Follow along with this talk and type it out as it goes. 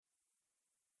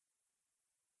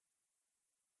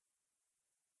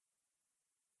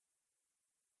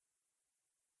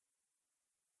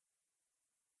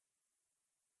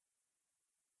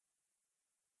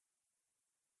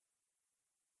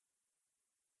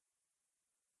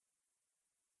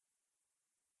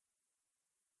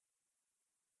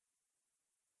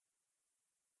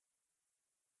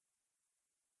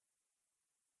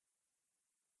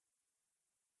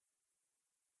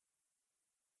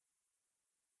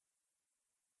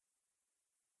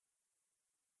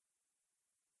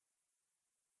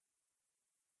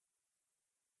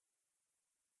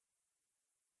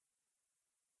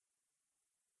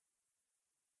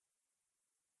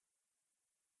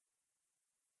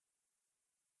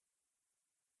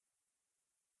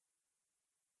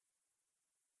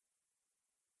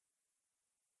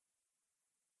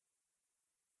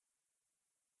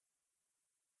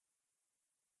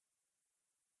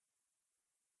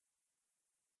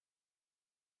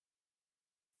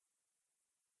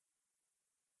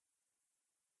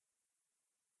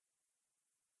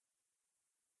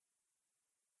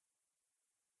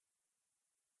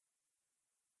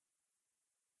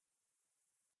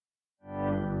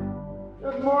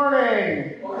Good morning.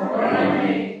 Good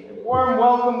morning. A warm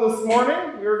welcome this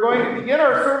morning. We are going to begin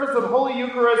our service of Holy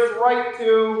Eucharist right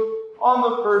on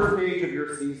the first page of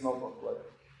your seasonal booklet.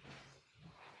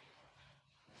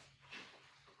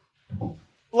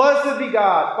 Blessed be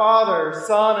God, Father,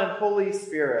 Son, and Holy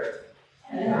Spirit.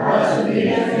 And blessed be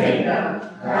his kingdom,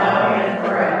 now and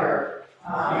forever.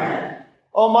 Amen.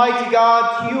 Almighty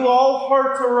God, to you all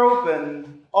hearts are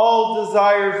open, all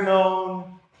desires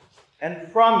known,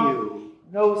 and from you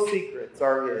no secrets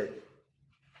are hid.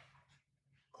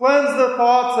 Cleanse the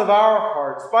thoughts of our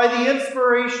hearts by the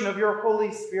inspiration of your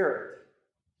Holy Spirit,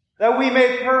 that we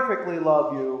may perfectly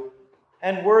love you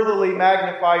and worthily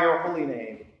magnify your holy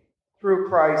name, through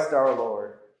Christ our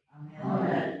Lord.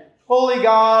 Amen. Holy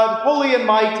God, holy and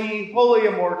mighty, holy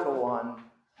immortal one.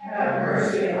 Have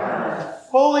mercy upon us.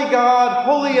 Holy God,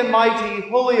 holy and mighty,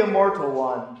 holy immortal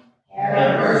one.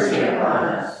 Have mercy upon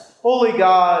us. Holy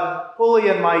God, holy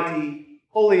and mighty,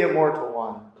 holy immortal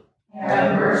one.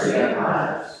 Have mercy upon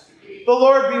us. The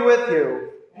Lord be with you.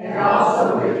 And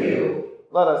also with you.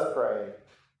 Let us pray.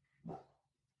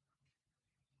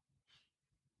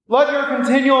 Let your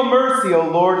continual mercy, O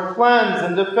Lord, cleanse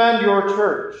and defend your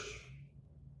church.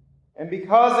 And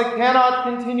because it cannot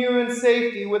continue in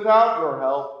safety without your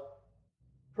help,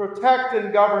 protect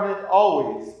and govern it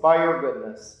always by your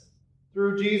goodness.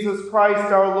 Through Jesus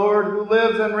Christ our Lord, who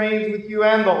lives and reigns with you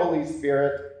and the Holy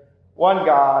Spirit, one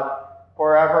God,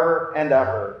 forever and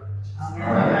ever.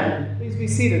 Amen. Please be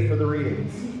seated for the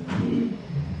readings.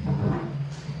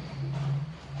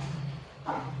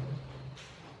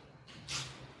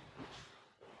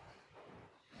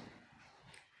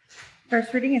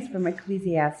 First reading is from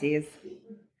Ecclesiastes.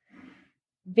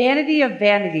 Vanity of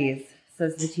vanities,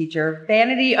 says the teacher,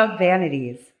 vanity of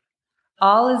vanities.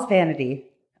 All is vanity.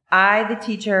 I, the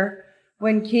teacher,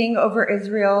 when king over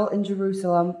Israel in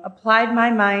Jerusalem, applied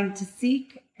my mind to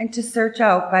seek and to search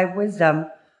out by wisdom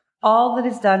all that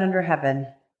is done under heaven.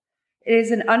 It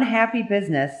is an unhappy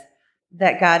business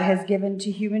that God has given to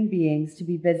human beings to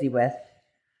be busy with.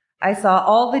 I saw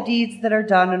all the deeds that are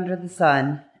done under the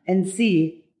sun, and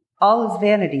see, all is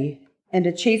vanity, and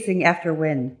a chasing after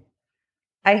wind.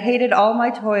 I hated all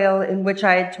my toil in which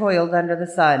I had toiled under the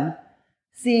sun,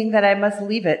 seeing that I must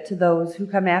leave it to those who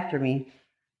come after me.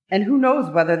 And who knows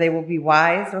whether they will be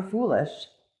wise or foolish?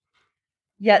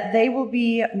 Yet they will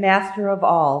be master of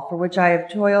all for which I have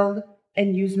toiled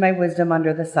and used my wisdom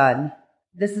under the sun.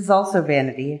 This is also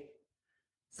vanity.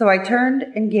 So I turned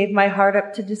and gave my heart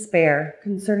up to despair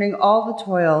concerning all the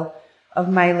toil of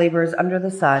my labors under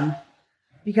the sun.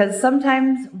 Because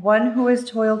sometimes one who has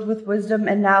toiled with wisdom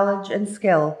and knowledge and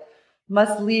skill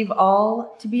must leave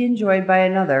all to be enjoyed by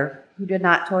another who did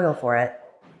not toil for it.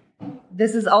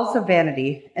 This is also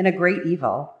vanity and a great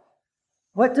evil.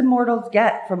 What do mortals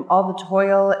get from all the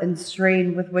toil and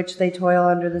strain with which they toil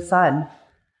under the sun?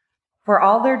 For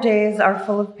all their days are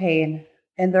full of pain,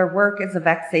 and their work is a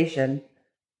vexation.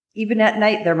 Even at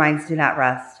night their minds do not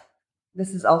rest.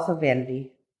 This is also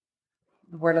vanity.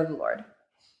 The word of the Lord.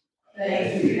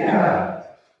 Thanks be to God.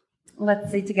 Let's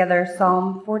say together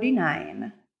Psalm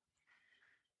 49.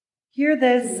 Hear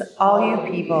this, all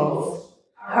you peoples.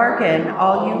 Hearken,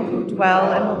 all you who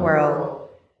dwell in the world.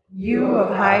 You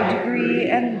of high degree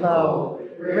and low,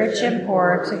 rich and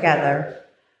poor together.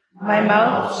 My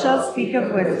mouth shall speak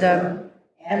of wisdom,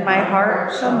 and my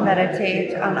heart shall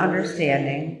meditate on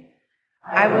understanding.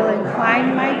 I will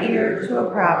incline my ear to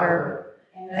a proverb,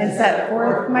 and set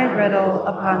forth my riddle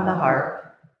upon the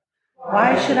harp.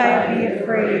 Why should I be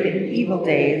afraid in evil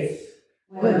days,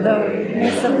 with the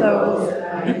wickedness of those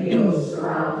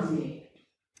surrounds me?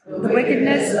 The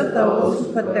wickedness of those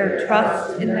who put their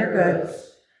trust in their goods,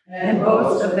 and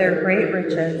boast of their great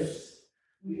riches.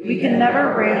 We can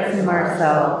never ransom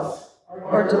ourselves,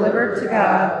 or deliver to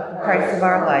God the price of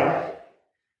our life.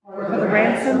 For the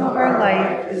ransom of our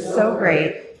life is so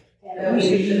great, that we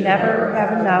should never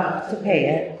have enough to pay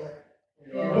it,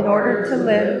 in order to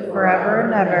live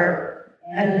forever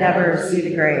and never see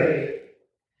the grave.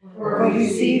 For we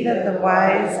see that the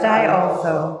wise die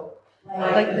also.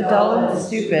 Like the dull and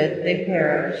stupid, they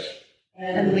perish,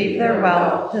 and leave their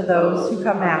wealth to those who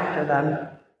come after them.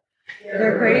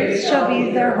 Their graves shall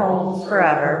be their homes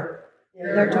forever,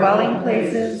 their dwelling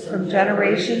places from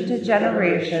generation to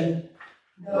generation,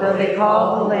 though they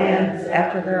call the lands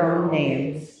after their own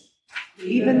names.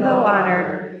 Even though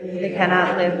honored, they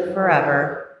cannot live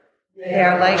forever. They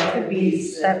are like the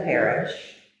beasts that perish.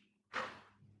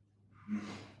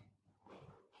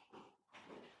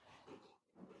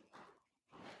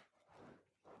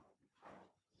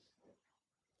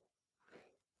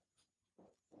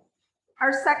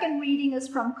 Our second reading is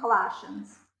from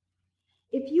Colossians.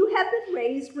 If you have been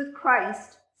raised with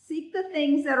Christ, seek the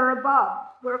things that are above,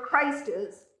 where Christ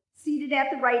is, seated at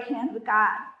the right hand of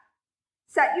God.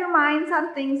 Set your minds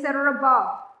on things that are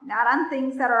above, not on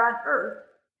things that are on earth.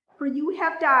 For you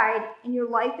have died, and your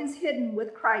life is hidden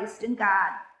with Christ in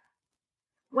God.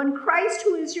 When Christ,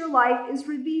 who is your life, is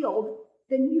revealed,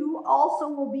 then you also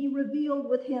will be revealed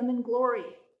with him in glory.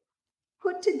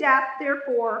 Put to death,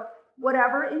 therefore,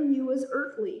 whatever in you is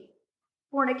earthly: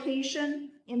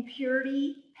 fornication,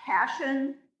 impurity,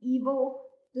 passion, evil,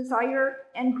 desire,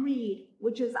 and greed,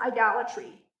 which is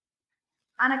idolatry.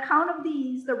 On account of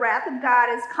these, the wrath of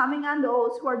God is coming on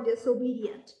those who are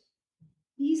disobedient.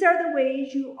 These are the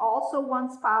ways you also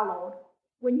once followed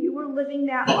when you were living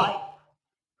that life.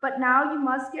 But now you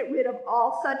must get rid of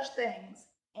all such things: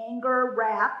 anger,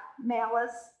 wrath,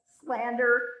 malice,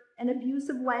 slander, and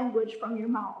abusive language from your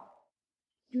mouth.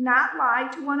 Do not lie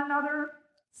to one another,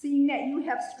 seeing that you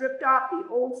have stripped off the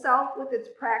old self with its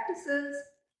practices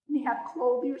and have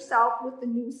clothed yourself with the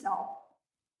new self,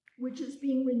 which is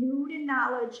being renewed in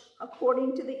knowledge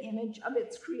according to the image of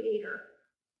its creator.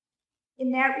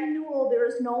 In that renewal, there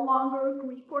is no longer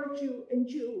Greek or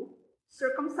Jew,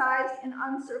 circumcised and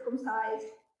uncircumcised,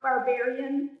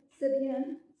 barbarian,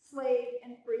 Scythian, slave,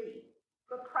 and free.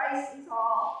 But Christ is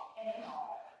all and in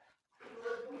all.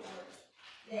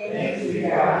 Thanks be to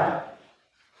God.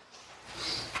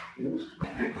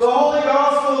 The Holy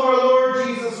Gospel of our Lord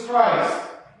Jesus Christ,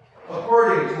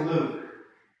 according to Luke.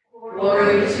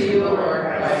 Glory to you, O Lord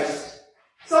Christ.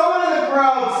 Someone in the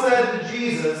crowd said to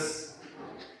Jesus,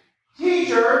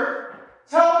 "Teacher,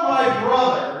 tell my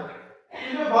brother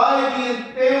to divide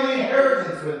the family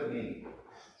inheritance with me."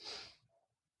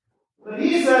 But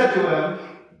he said to him,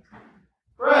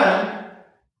 "Friend,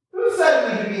 who set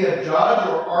me to be a judge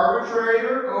or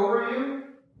arbitrator over you?"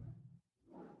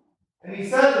 And he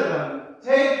said to them,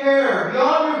 "Take care, be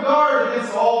on your guard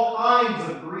against all kinds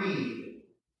of greed.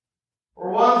 For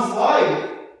one's life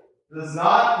does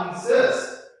not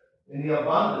consist in the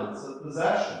abundance of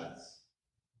possessions."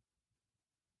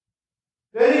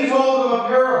 Then he told them a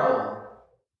parable.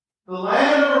 The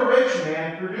land of a rich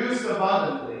man produced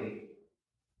abundantly.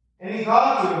 And he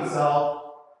thought to himself,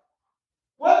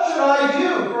 "What should I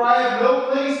do, for I have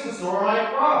no place to store my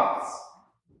crops?"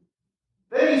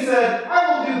 Then he said, "I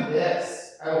will do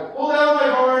this. I will pull down my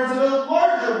barns and build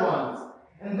larger ones,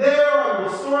 and there I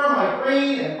will store my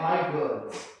grain and my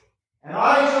goods. And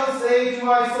I shall say to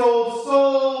my soul,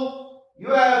 Soul, you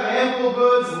have ample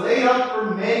goods laid up for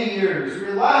many years.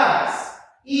 Relax,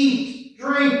 eat,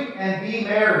 drink, and be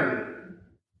merry."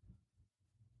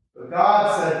 But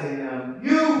God said to him,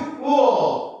 "You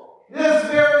fool, this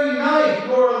very night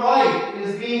your life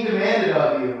is being demanded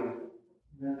of you.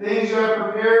 And the things you have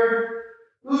prepared,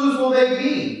 whose will they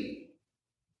be?"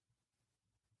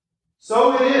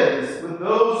 So it is with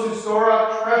those who store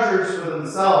up treasures for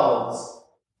themselves,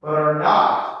 but are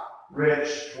not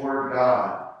rich toward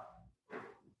God.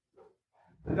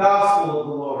 The Gospel of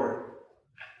the Lord.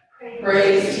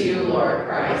 Praise to you, Lord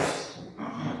Christ.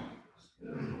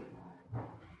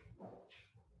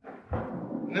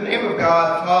 In the name of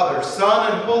God, Father,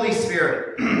 Son, and Holy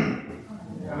Spirit.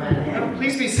 Amen.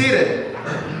 Please be seated.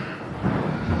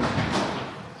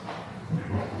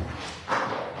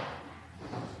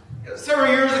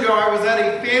 Several years ago, I was at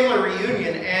a family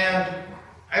reunion, and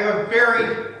I have a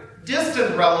very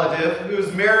distant relative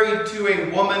who's married to a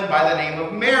woman by the name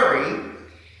of Mary.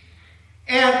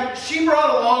 And she brought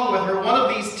along with her one of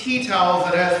these tea towels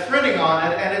that has printing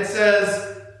on it, and it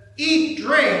says, "Eat,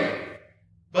 drink,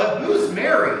 but who's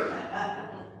Mary?"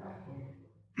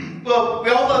 Well, we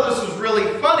all thought this was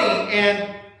really funny,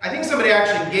 and I think somebody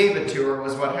actually gave it to her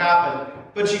was what happened.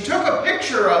 But she took a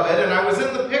picture of it, and I was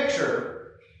in the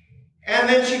picture, and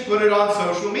then she put it on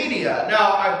social media.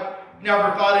 Now, I've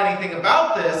never thought anything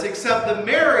about this, except that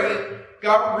Mary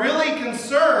got really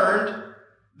concerned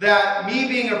that me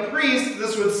being a priest,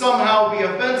 this would somehow be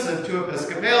offensive to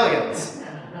Episcopalians.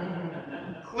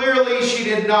 Clearly, she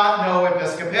did not know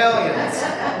Episcopalians.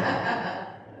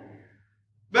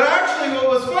 But actually, what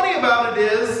was funny about it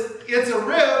is, it's a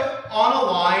riff on a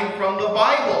line from the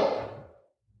Bible,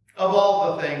 of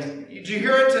all the things. Did you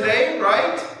hear it today,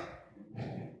 right?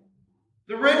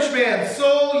 The rich man,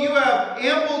 "So you have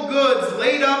ample goods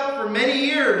laid up for many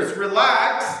years.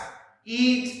 Relax,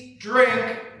 eat,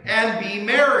 drink, and be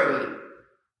merry."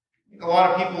 A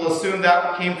lot of people assume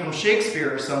that came from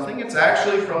Shakespeare or something. It's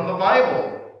actually from the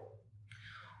Bible.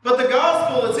 But the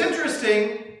gospel is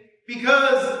interesting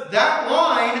because that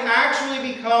line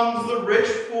actually becomes the rich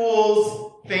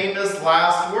fool's famous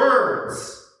last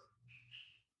words.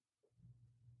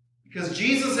 Because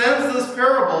Jesus ends this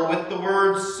parable with the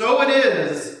words, "So it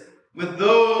is with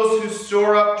those who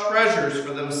store up treasures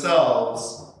for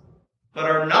themselves, but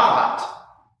are not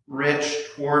rich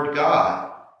toward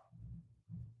God.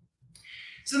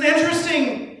 It's an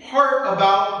interesting part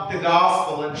about the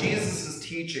gospel and Jesus'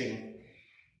 teaching.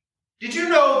 Did you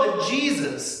know that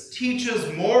Jesus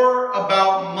teaches more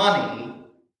about money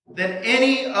than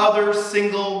any other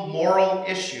single moral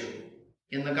issue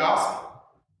in the gospel?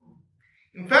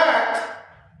 In fact,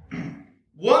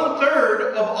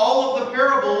 1/3 of all of the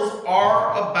parables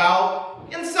are about,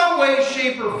 in some way,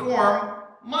 shape, or form,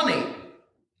 money.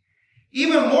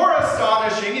 Even more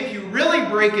astonishing, if you really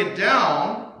break it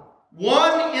down,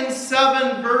 1 in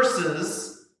 7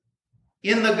 verses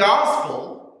in the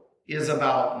gospel is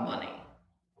about money.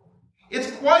 It's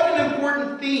quite an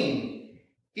important theme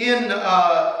in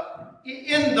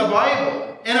the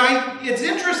Bible. And it's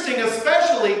interesting,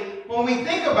 especially when we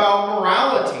think about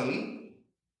morality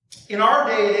in our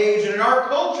day and age and in our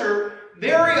culture.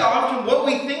 Very often what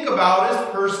we think about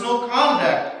is personal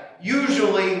conduct.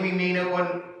 Usually we mean it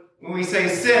when we say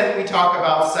sin, we talk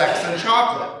about sex and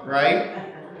chocolate, right?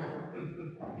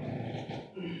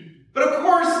 But of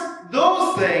course,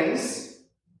 those things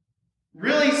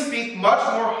really speak much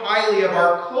more highly of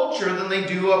our culture than they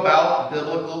do about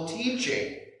biblical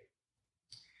teaching.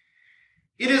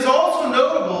 It is also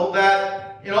notable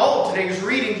that in all of today's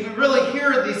readings, we really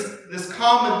hear this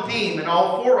common theme in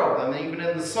all 4 of them, even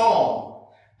in the Psalm.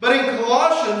 But in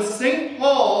Colossians, St.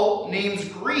 Paul names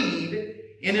greed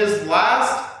in his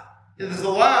last in his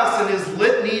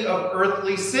litany of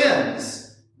earthly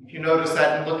sins. If you notice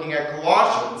that in looking at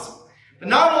Colossians. But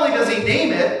not only does he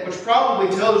name it, which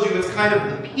probably tells you it's kind of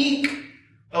the peak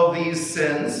of these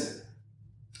sins,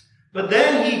 but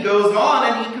then he goes on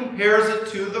and he compares it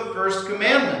to the first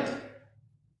commandment.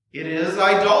 It is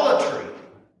idolatry.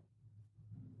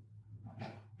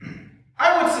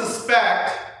 I would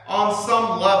suspect, on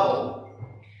some level,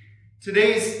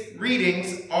 today's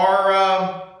readings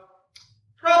are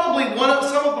probably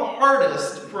some of the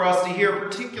hardest for us to hear,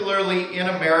 particularly in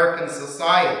American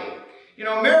society. You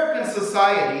know, American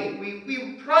society,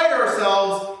 we pride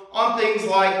ourselves on things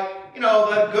like,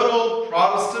 that good old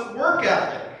Protestant work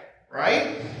ethic,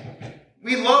 right?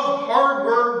 We love hard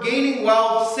work, gaining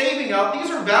wealth, saving up.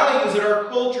 These are values that our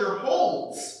culture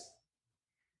holds.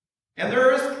 And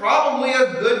there is probably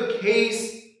a good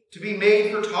case to be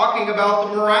made for talking about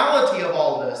the morality of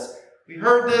all this. We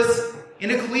heard this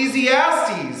in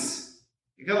Ecclesiastes.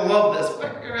 You're going to love this.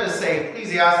 But I'm going to say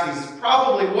Ecclesiastes is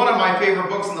probably one of my favorite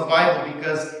books in the Bible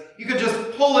because you could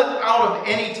just pull it out of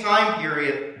any time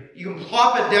period. You can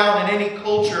plop it down in any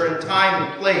culture and time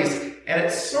and place, and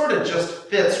it sort of just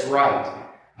fits right.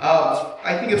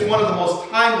 I think it's one of the most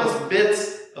timeless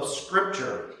bits of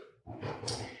Scripture.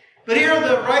 But here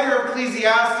the writer of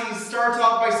Ecclesiastes starts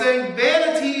off by saying,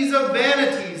 "Vanities of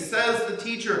vanities," says the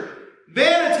teacher.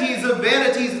 "Vanities of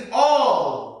vanities,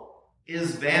 all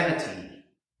is vanity."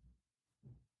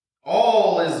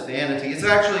 All is vanity. It's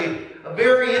actually a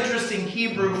very interesting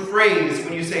Hebrew phrase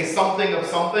when you say something of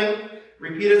something.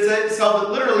 Repeat itself. It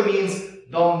literally means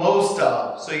the most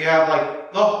of. So you have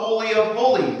like the Holy of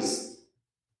Holies.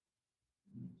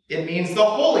 It means the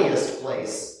holiest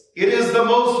place. It is the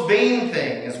most vain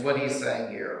thing, is what he's saying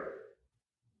here.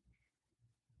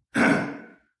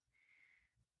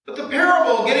 But the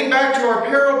parable, getting back to our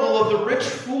parable of the rich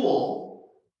fool,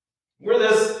 where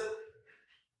this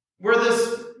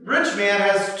rich man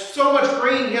has so much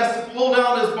grain he has to pull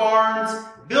down his barns,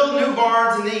 build new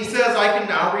barns, and then he says, "I can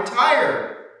now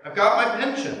retire. I've got my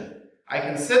pension. I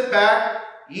can sit back,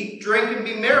 eat, drink, and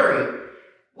be merry."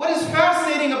 What is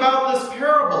fascinating about this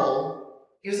parable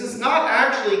is it's not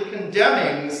actually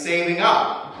condemning saving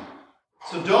up.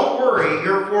 So don't worry,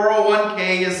 your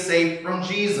 401k is safe from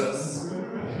Jesus.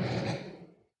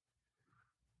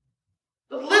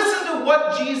 But listen to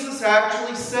what Jesus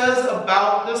actually says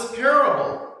about this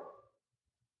parable.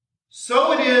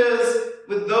 "So it is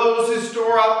with those who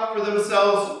store up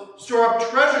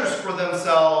treasures for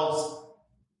themselves,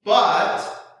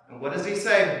 and what does he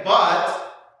say? But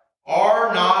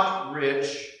are not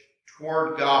rich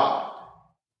toward God."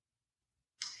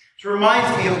 It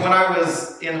reminds me of when I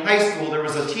was in high school, there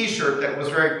was a t-shirt that was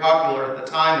very popular at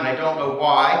the time, and I don't know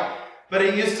why, but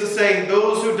it used to say,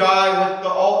 "Those who die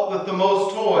with the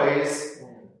most toys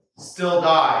still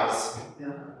dies."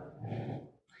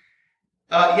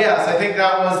 Yes, I think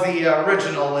that was the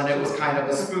original, and it was kind of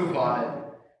a spoof on it.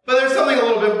 But there's some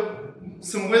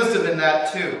wisdom in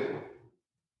that too.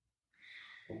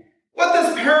 What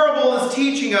this parable is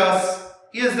teaching us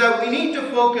is that we need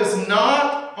to focus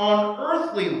not on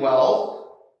earthly wealth,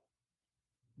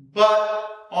 but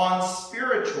on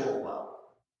spiritual wealth.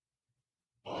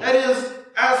 That is,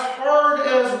 as hard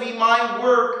as we might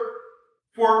work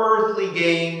for earthly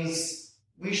gains,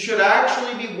 we should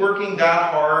actually be working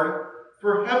that hard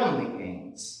for heavenly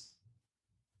gains.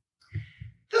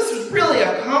 This is really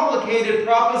a complicated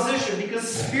proposition because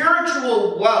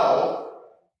spiritual wealth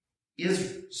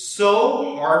is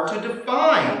so hard to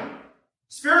define.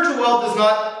 Spiritual wealth is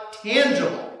not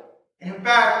tangible. And in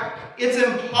fact, it's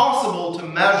impossible to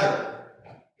measure.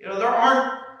 There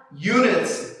aren't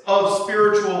units of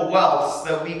spiritual wealth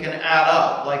that we can add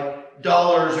up, like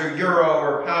dollars or euro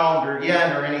or pound or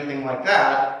yen or anything like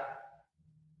that.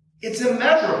 It's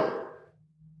immeasurable.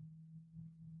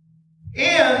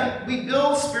 And we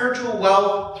build spiritual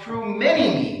wealth through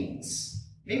many means.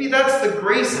 Maybe that's the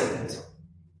grace of it.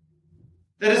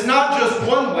 That is not just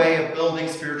one way of building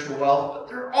spiritual wealth, but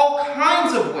there are all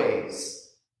kinds of ways.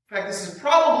 In fact, this is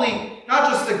probably not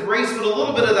just the grace, but a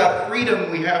little bit of that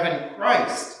freedom we have in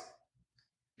Christ.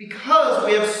 Because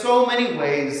we have so many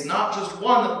ways, not just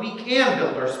one, that we can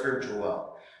build our spiritual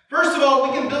wealth. First of all,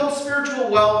 we can build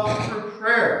spiritual wealth through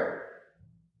prayer.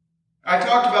 I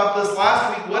talked about this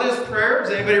last week. What is prayer?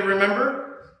 Does anybody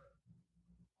remember?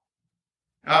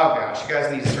 Oh gosh, you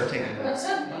guys need to start taking notes.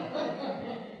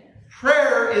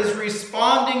 Prayer is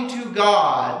responding to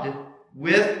God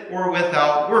with or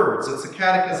without words. It's a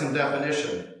catechism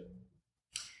definition.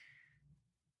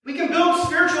 We can build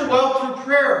spiritual wealth through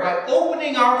prayer by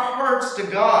opening our hearts to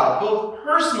God, both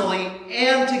personally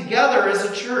and together as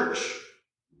a church.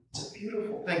 It's a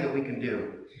beautiful thing that we can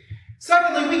do.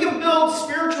 Secondly, we can build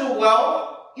spiritual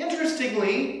wealth,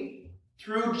 interestingly,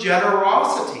 through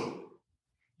generosity.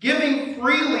 Giving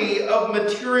freely of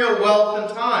material wealth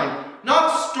and time.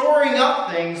 Not storing up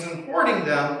things and hoarding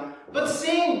them, but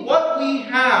seeing what we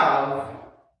have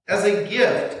as a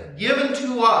gift given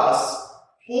to us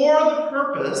for the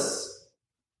purpose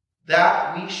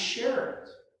that we share it.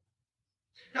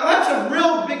 Now that's a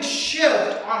real big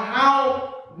shift on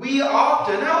how we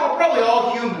often, how probably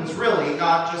all humans really,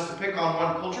 not just to pick on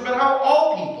one culture, but how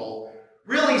all people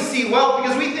really see wealth,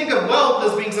 because we think of wealth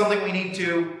as being something we need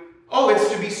to,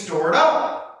 it's to be stored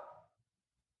up.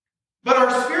 But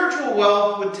our spiritual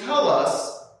wealth would tell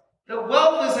us that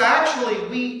wealth is actually,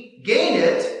 we gain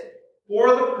it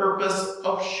for the purpose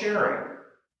of sharing.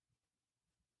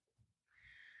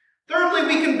 Thirdly,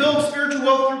 we can build spiritual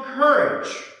wealth through courage.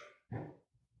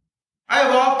 I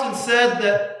have often said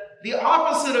that the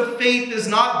opposite of faith is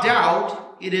not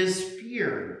doubt, it is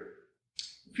fear.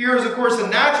 Fear is, of course, a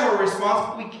natural response,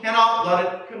 but we cannot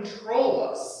let it control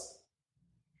us.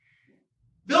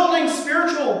 Building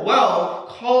spiritual wealth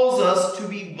calls us to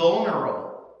be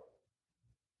vulnerable.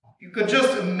 You could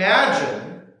just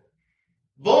imagine,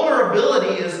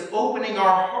 vulnerability is opening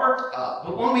our heart up.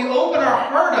 But when we open our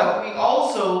heart up, we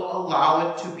also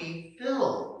allow it to be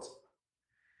filled.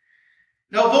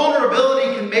 Now,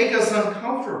 vulnerability can make us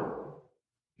uncomfortable,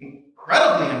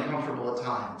 incredibly uncomfortable at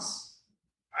times.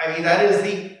 That is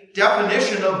the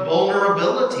definition of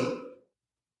vulnerability.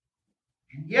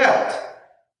 And yet,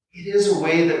 it is a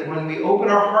way that when we open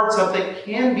our hearts up, they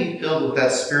can be filled with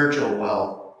that spiritual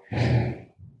well.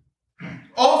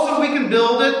 Also, we can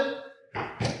build it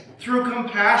through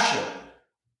compassion,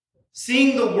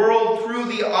 seeing the world through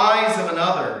the eyes of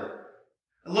another.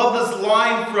 I love this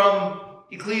line from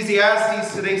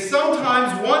Ecclesiastes today.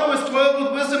 Sometimes one who has toiled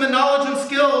with wisdom and knowledge and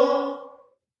skill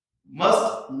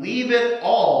must leave it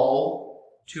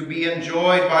all to be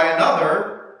enjoyed by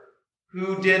another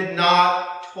who did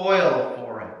not toil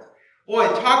for it. Boy,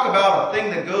 talk about a thing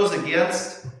that goes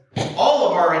against all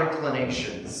of our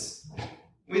inclinations.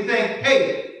 We think,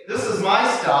 hey, this is my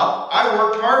stuff. I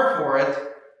worked hard for it.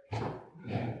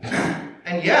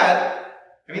 And yet,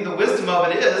 the wisdom of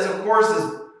it is, of course,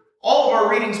 as all of our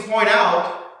readings point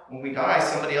out, when we die,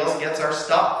 somebody else gets our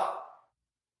stuff.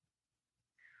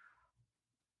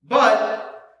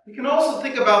 But we can also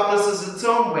think about this as its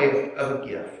own way of a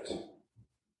gift.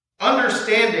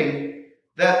 Understanding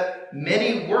that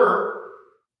many of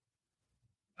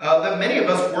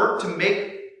us work to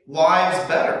make lives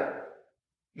better.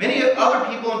 Many other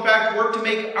people, in fact, work to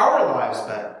make our lives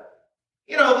better.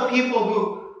 The people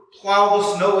who plow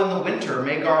the snow in the winter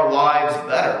make our lives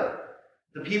better.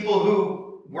 The people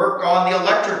who work on the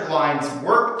electric lines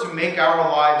work to make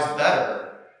our lives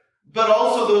better. But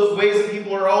also those ways that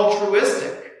people are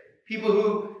altruistic. People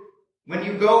who, when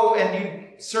you go and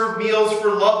you serve meals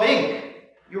for Love Inc.,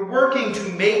 you're working to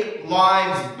make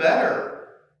lives better.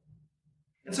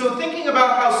 And so thinking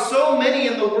about how so many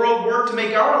in the world work to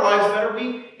make our lives better,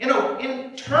 we,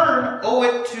 in turn, owe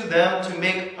it to them to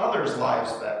make others'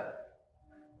 lives better.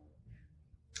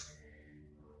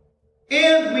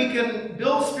 And we can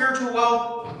build spiritual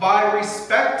wealth by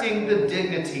respecting the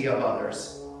dignity of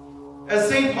others. As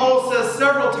St. Paul says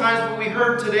several times, what we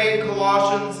heard today in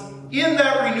Colossians, in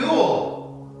that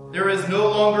renewal, there is no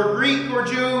longer Greek or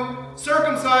Jew,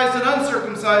 circumcised and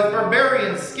uncircumcised,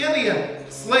 barbarian, Scythian,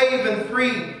 slave and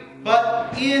free,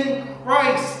 but in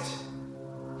Christ.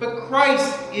 But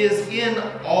Christ is in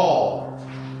all.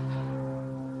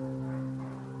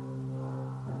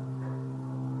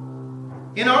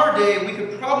 In our day, we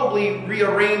could probably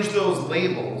rearrange those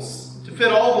labels to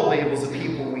fit all the labels of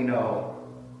people we know.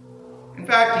 In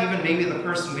fact, even maybe the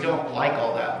person we don't like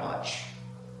all that much.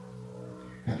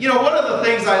 You know, one of the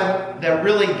things that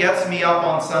really gets me up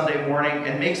on Sunday morning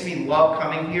and makes me love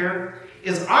coming here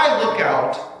is I look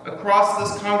out across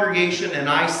this congregation and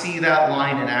I see that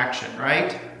line in action,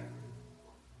 right?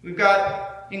 We've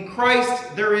got, in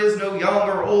Christ, there is no young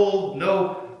or old,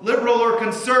 no liberal or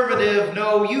conservative,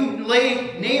 no, you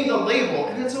name the label.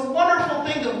 And it's a wonderful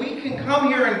thing that we can come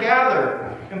here and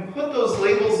gather and put those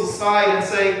labels aside and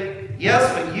say,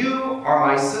 yes, but you are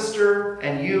my sister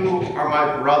and you are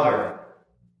my brother.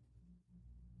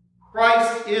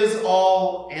 Christ is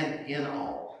all and in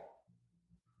all.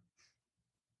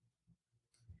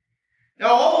 Now,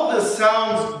 all of this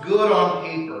sounds good on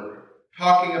paper,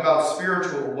 talking about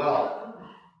spiritual wealth.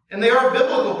 And they are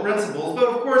biblical principles, but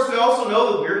of course we also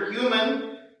know that we're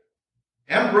human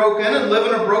and broken and live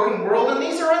in a broken world, and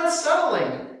these are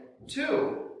unsettling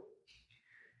too.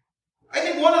 I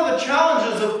think one of the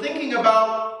challenges of thinking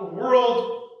about the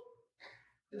world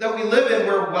that we live in,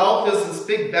 where wealth is this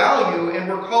big value and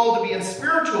we're called to be in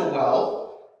spiritual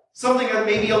wealth, something that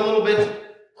may be a little bit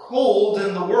cold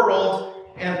in the world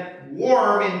and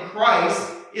warm in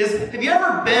Christ, is have you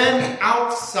ever been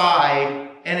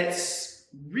outside and it's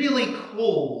really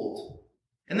cold?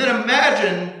 And then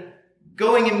imagine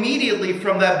going immediately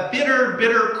from that bitter,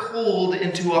 bitter cold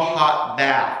into a hot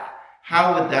bath.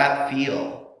 How would that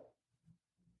feel?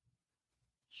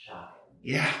 Shocking.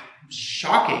 Yeah,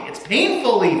 shocking. It's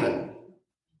painful even.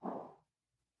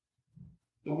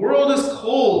 The world is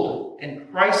cold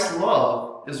and Christ's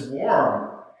love is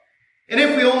warm. And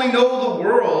if we only know the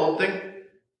world,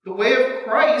 the way of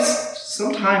Christ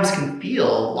sometimes can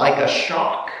feel like a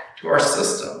shock to our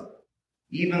system,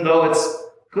 even though it's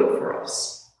good for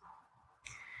us.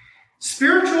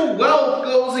 Spiritual wealth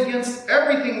goes against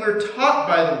everything we're taught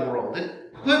by the world.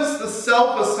 It puts the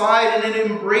self aside and it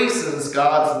embraces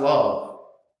God's love.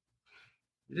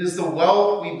 It is the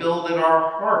wealth we build in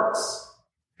our hearts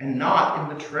and not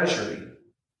in the treasury.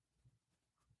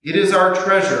 It is our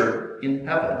treasure in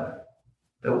heaven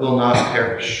that will not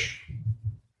perish.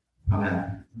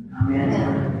 Amen.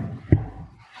 Amen.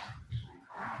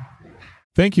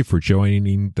 Thank you for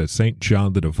joining the St.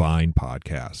 John the Divine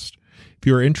podcast. If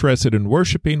you're interested in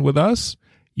worshiping with us,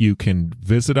 you can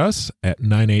visit us at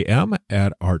 9 a.m.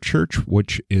 at our church,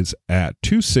 which is at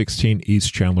 216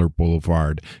 East Chandler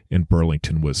Boulevard in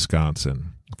Burlington,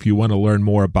 Wisconsin. If you want to learn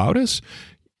more about us,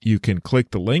 you can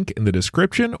click the link in the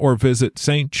description or visit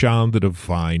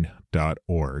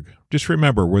stjohnthedivine.org. Just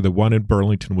remember, we're the one in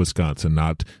Burlington, Wisconsin,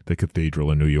 not the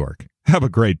cathedral in New York. Have a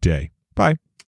great day. Bye.